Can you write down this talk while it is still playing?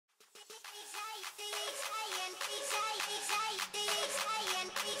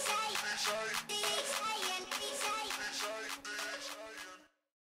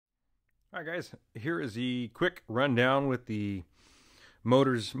Alright guys, here is the quick rundown with the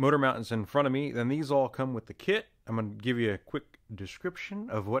motor mounts in front of me. Then these all come with the kit. I'm going to give you a quick description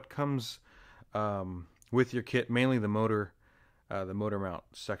of what comes with your kit, mainly the motor mount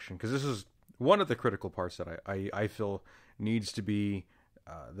section, because this is one of the critical parts that I feel needs to be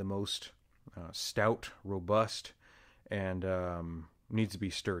the most stout, robust, and needs to be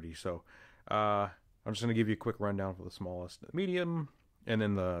sturdy. So I'm just going to give you a quick rundown for the smallest, the medium, and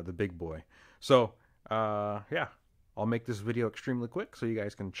then the big boy. So yeah, I'll make this video extremely quick so you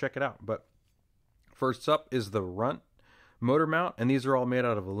guys can check it out. But first up is the Runt motor mount, and these are all made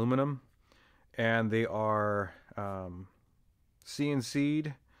out of aluminum, and they are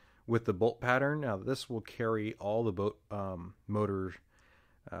CNC'd with the bolt pattern. Now this will carry all the motor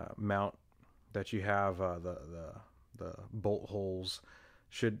mount that you have. The bolt holes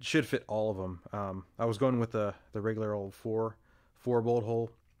should fit all of them. I was going with the regular old four bolt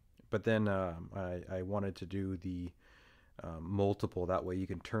hole, but then I wanted to do the multiple. That way you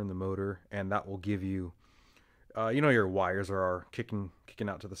can turn the motor, and that will give you you know, your wires are kicking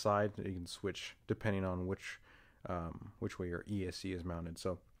out to the side. You can switch depending on which way your ESC is mounted.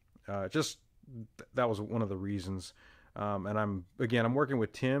 So just that was one of the reasons. And I'm working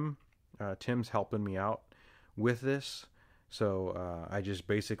with Tim. Tim's helping me out with this. So I just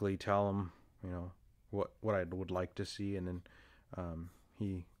basically tell him, you know, what I would like to see, and then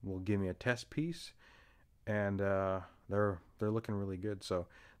he will give me a test piece, and they're looking really good. So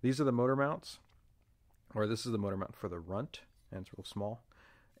these are the motor mounts, or this is the motor mount for the Runt, and it's real small,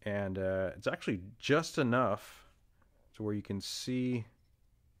 and it's actually just enough to where you can see.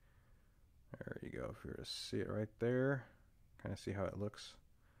 There you go. If you were to see it right there, kind of see how it looks,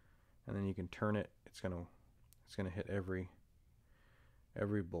 and then you can turn it. It's gonna hit every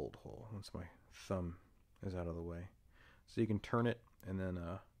bolt hole once my thumb is out of the way. So you can turn it, and then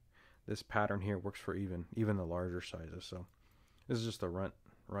this pattern here works for even the larger sizes. So this is just a Runt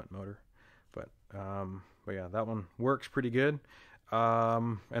motor, but yeah, that one works pretty good.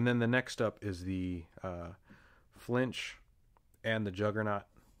 And then the next up is the Flinch and the Juggernaut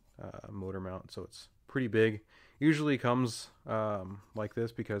motor mount. So it's pretty big. Usually comes like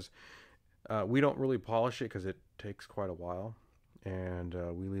this because we don't really polish it because it takes quite a while, and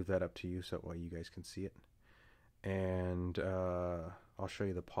we leave that up to you so that way you guys can see it. And I'll show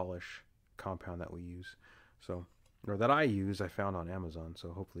you the polish compound that we use, or that I use. I found on Amazon, so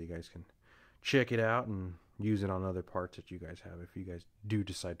hopefully you guys can check it out and use it on other parts that you guys have if you guys do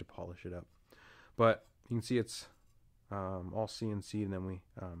decide to polish it up. But you can see it's all CNC, and then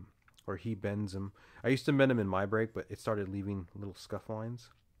or he bends them. I used to bend them in my brake, but it started leaving little scuff lines,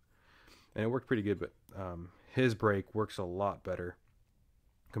 and it worked pretty good. But his brake works a lot better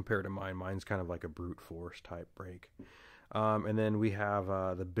compared to mine. Mine's kind of like a brute force type brake. And then we have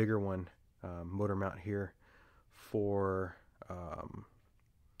the bigger one, motor mount here for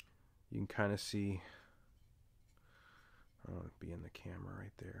you can kind of see, I don't know, it'd be in the camera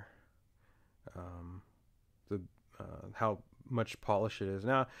right there, how much polish it is.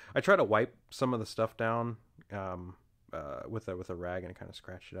 Now I try to wipe some of the stuff down with a rag, and kind of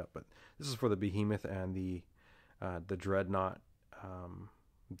scratch it up, but this is for the Behemoth and the Dreadnought,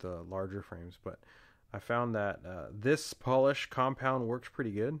 the larger frames. But I found that this polish compound works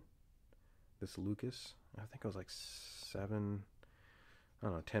pretty good. This Lucas, I think it was like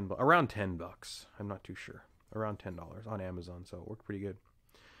around $10. I'm not too sure. Around $10 on Amazon, so it worked pretty good.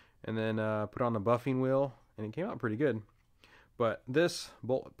 And then put on the buffing wheel, and it came out pretty good. But this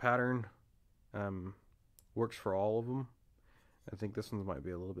bolt pattern works for all of them. I think this one might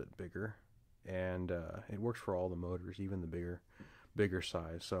be a little bit bigger, and it works for all the motors, even the bigger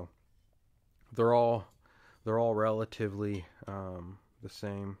size. So they're all relatively the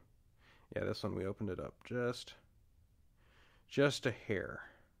same. Yeah, this one we opened it up just a hair.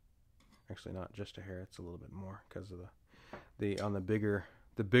 Actually, not just a hair. It's a little bit more because of the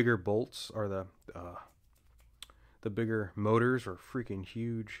bigger bolts, or the bigger motors are freaking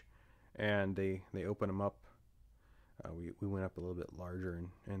huge, and they open them up. We went up a little bit larger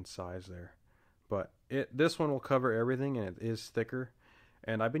in size there, but this one will cover everything, and it is thicker.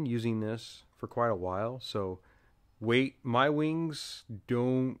 And I've been using this for quite a while, so my wings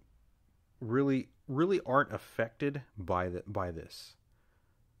don't really aren't affected by this.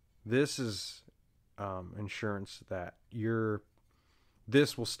 This is insurance that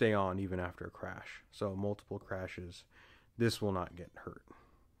this will stay on even after a crash. So multiple crashes, this will not get hurt.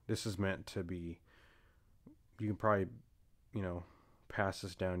 This is meant to be, you can probably, pass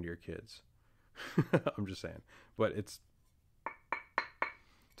this down to your kids. I'm just saying. But it's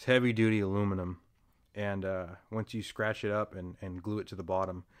heavy duty aluminum. And once you scratch it up and glue it to the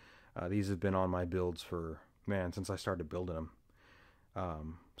bottom, these have been on my builds for, man, since I started building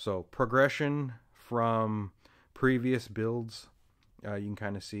them. So progression from previous builds, you can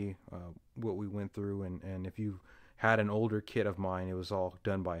kind of see what we went through. And if you had an older kit of mine, it was all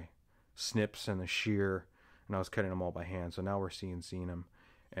done by snips and the shear, and I was cutting them all by hand. So now we're CNCing them,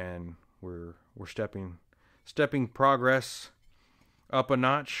 and we're stepping progress up a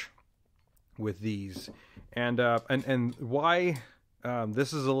notch with these. And why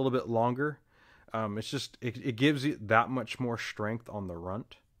this is a little bit longer, it's just it gives you that much more strength on the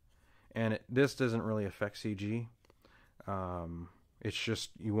runt, and this doesn't really affect CG. It's just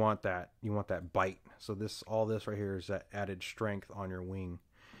you want that bite. So all this right here is that added strength on your wing,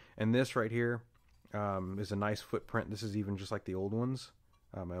 and this right here is a nice footprint. This is even just like the old ones,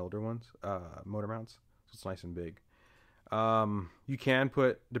 my older ones, motor mounts. So it's nice and big. You can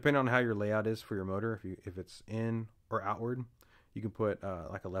put, depending on how your layout is for your motor, if it's in or outward, you can put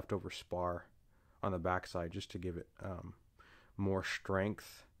like a leftover spar on the backside just to give it more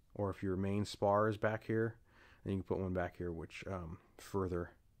strength. Or if your main spar is back here, then you can put one back here, which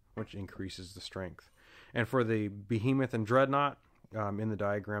increases the strength. And for the Behemoth and Dreadnought, in the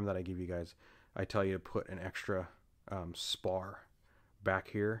diagram that I give you guys, I tell you to put an extra spar back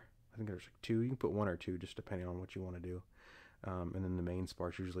here. I think there's like 2. You can put 1 or 2, just depending on what you want to do. And then the main spar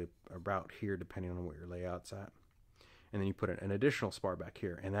is usually about here, depending on what your layout's at. And then you put an additional spar back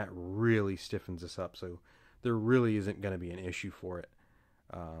here, and that really stiffens this up. So there really isn't going to be an issue for it,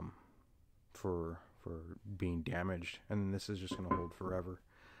 for being damaged. And then this is just going to hold forever.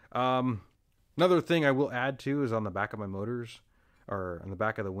 Another thing I will add too is on the back of my motors, or on the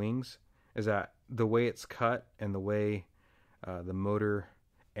back of the wings, is that the way it's cut and the way the motor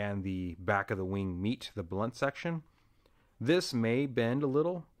and the back of the wing meet the blunt section, this may bend a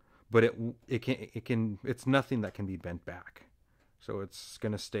little, but it's nothing that can be bent back. So it's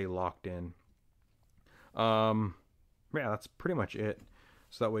gonna stay locked in. Yeah, that's pretty much it.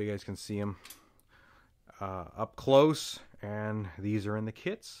 So that way you guys can see them up close, and these are in the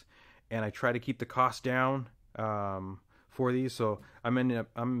kits. And I try to keep the cost down for these. So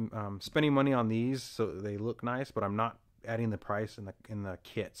I'm spending money on these so they look nice, but I'm not adding the price in the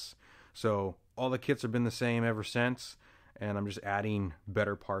kits. So all the kits have been the same ever since, and I'm just adding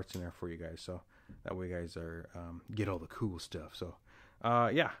better parts in there for you guys, so that way you guys are get all the cool stuff. So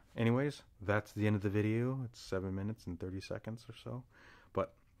yeah, anyways, that's the end of the video. It's 7 minutes and 30 seconds or so.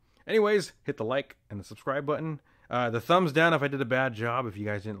 But anyways, hit the like and the subscribe button, the thumbs down if I did a bad job, if you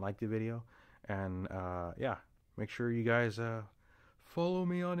guys didn't like the video. And yeah, make sure you guys follow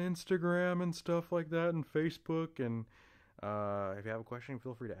me on Instagram and stuff like that, and Facebook. And if you have a question,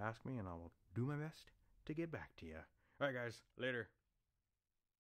 feel free to ask me, and I will do my best to get back to you. All right, guys, later.